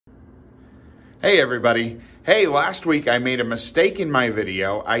Hey everybody. Hey, last week I made a mistake in my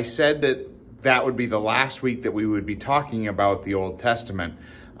video. I said that would be the last week that we would be talking about the Old Testament.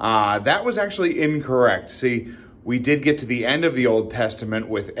 That was actually incorrect. See, we did get to the end of the Old Testament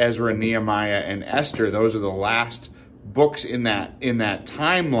with Ezra, Nehemiah, and Esther. Those are the last books in that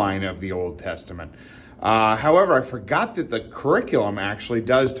timeline of the Old Testament. However, I forgot that the curriculum actually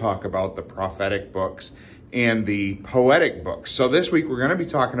does talk about the prophetic books and the poetic books. So this week we're going to be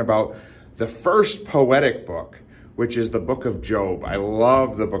talking about the first poetic book, which is the book of Job. I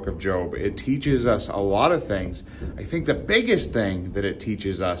love the book of Job. It teaches us a lot of things. I think the biggest thing that it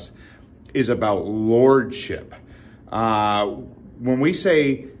teaches us is about lordship. When we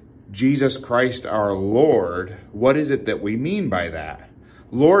say Jesus Christ our Lord, what is it that we mean by that?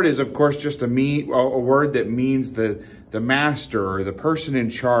 Lord is, of course, just a word that means the master or the person in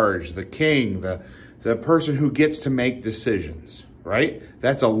charge, the king, the person who gets to make decisions, right?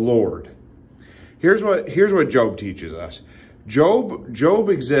 That's a lord. Here's what Job teaches us. Job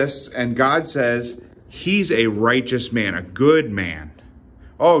exists, and God says he's a righteous man, a good man.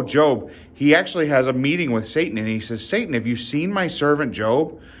 Oh, Job, he actually has a meeting with Satan, and he says, Satan, have you seen my servant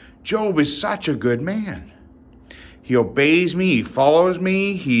Job? Job is such a good man. He obeys me, he follows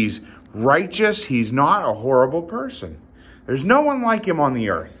me, he's righteous, he's not a horrible person. There's no one like him on the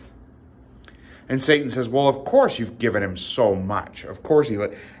earth. And Satan says, well, of course you've given him so much. Of course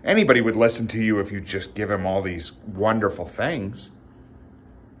anybody would listen to you if you just give him all these wonderful things.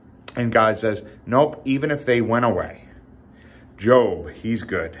 And God says, nope, even if they went away, Job, he's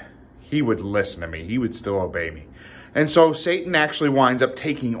good. He would listen to me. He would still obey me. And so Satan actually winds up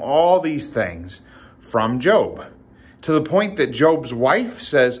taking all these things from Job, to the point that Job's wife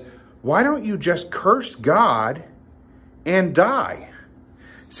says, why don't you just curse God and die?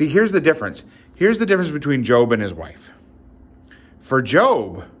 See, here's the difference. Here's the difference between Job and his wife. For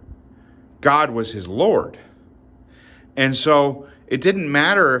Job, God was his Lord. And so it didn't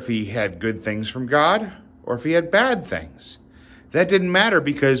matter if he had good things from God or if he had bad things. That didn't matter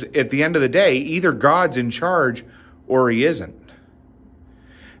because at the end of the day, either God's in charge or he isn't.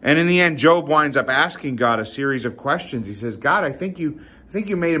 And in the end, Job winds up asking God a series of questions. He says, God, I think you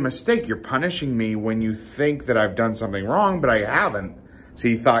made a mistake. You're punishing me when you think that I've done something wrong, but I haven't.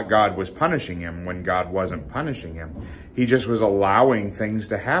 See, he thought God was punishing him when God wasn't punishing him. He just was allowing things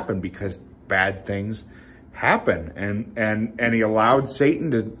to happen because bad things happen. And he allowed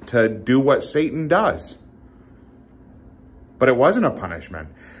Satan to do what Satan does. But it wasn't a punishment.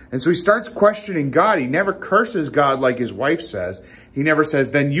 And so he starts questioning God. He never curses God like his wife says. He never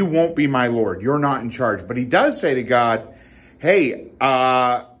says, then you won't be my Lord. You're not in charge. But he does say to God, hey,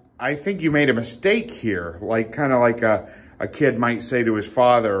 I think you made a mistake here. Kind of like a kid might say to his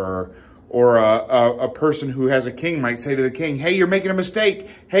father, or a person who has a king might say to the king, hey, you're making a mistake.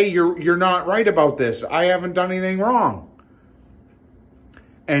 Hey, you're not right about this. I haven't done anything wrong.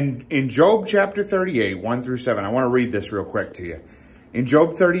 And in Job chapter 38, 1 through 7, I want to read this real quick to you. In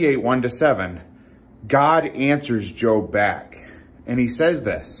Job 38, 1 to 7, God answers Job back. And he says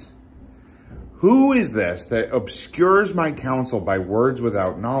this, who is this that obscures my counsel by words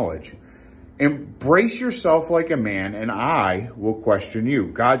without knowledge? Embrace yourself like a man, and I will question you.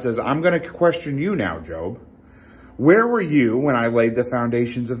 God says, I'm going to question you now, Job. Where were you when I laid the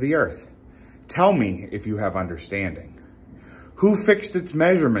foundations of the earth? Tell me if you have understanding. Who fixed its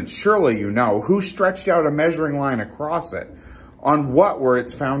measurements? Surely you know. Who stretched out a measuring line across it? On what were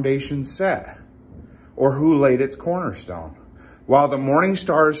its foundations set? Or who laid its cornerstone? While the morning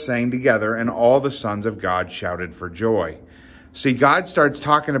stars sang together and all the sons of God shouted for joy. See, God starts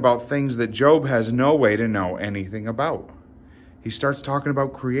talking about things that Job has no way to know anything about. He starts talking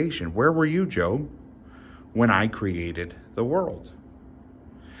about creation. Where were you, Job, when I created the world?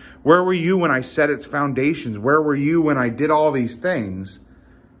 Where were you when I set its foundations? Where were you when I did all these things?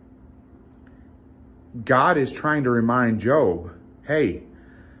 God is trying to remind Job, hey,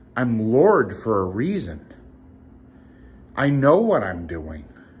 I'm Lord for a reason. I know what I'm doing.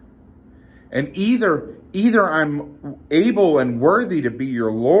 And either I'm able and worthy to be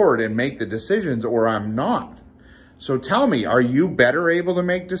your Lord and make the decisions, or I'm not. So tell me, are you better able to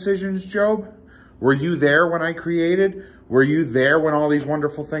make decisions, Job? Were you there when I created? Were you there when all these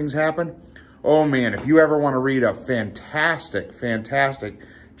wonderful things happened? Oh man, if you ever want to read a fantastic, fantastic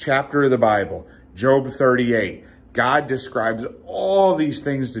chapter of the Bible, Job 38, God describes all these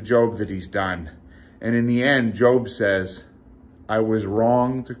things to Job that he's done. And in the end, Job says, I was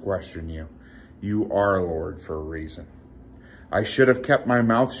wrong to question you. You are Lord for a reason. I should have kept my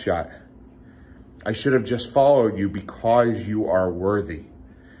mouth shut. I should have just followed you because you are worthy,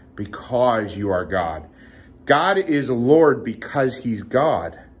 because you are God. God is Lord because he's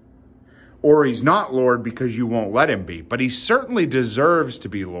God. or he's not Lord because you won't let him be. But he certainly deserves to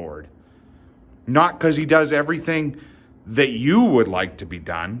be Lord. Not because he does everything that you would like to be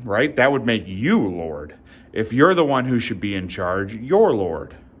done, right? That would make you Lord. If you're the one who should be in charge, you're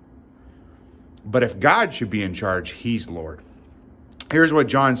Lord. But if God should be in charge, he's Lord. Here's what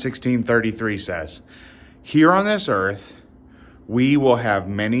John 16:33 says. Here on this earth, we will have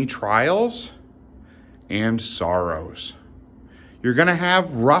many trials and sorrows. You're going to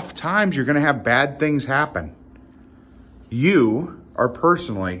have rough times. You're going to have bad things happen. You are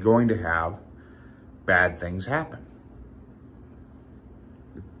personally going to have bad things happen.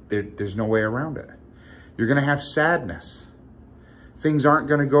 There's no way around it. You're going to have sadness. Things aren't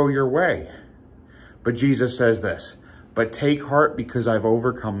going to go your way. But Jesus says this, but take heart because I've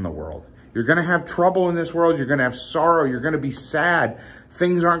overcome the world. You're going to have trouble in this world. You're going to have sorrow. You're going to be sad.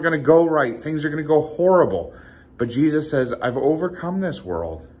 Things aren't going to go right. Things are going to go horrible. But Jesus says, I've overcome this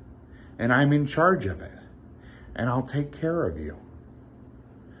world and I'm in charge of it and I'll take care of you.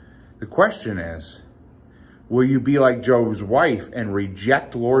 The question is, will you be like Job's wife and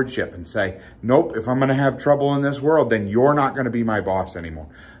reject lordship and say, nope, if I'm going to have trouble in this world, then you're not going to be my boss anymore.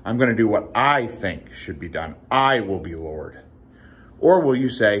 I'm going to do what I think should be done. I will be Lord. Or will you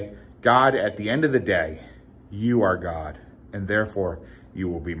say, God, at the end of the day, you are God, and therefore you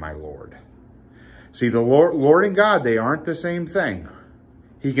will be my Lord. See, the Lord and God, they aren't the same thing.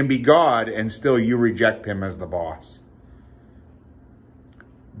 He can be God and still you reject him as the boss.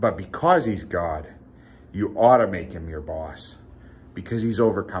 But because he's God, you ought to make him your boss because he's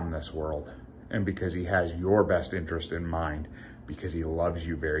overcome this world and because he has your best interest in mind because he loves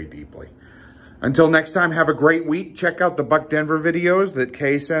you very deeply. Until next time, have a great week. Check out the Buck Denver videos that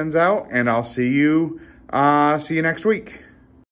Kay sends out, and I'll see you next week.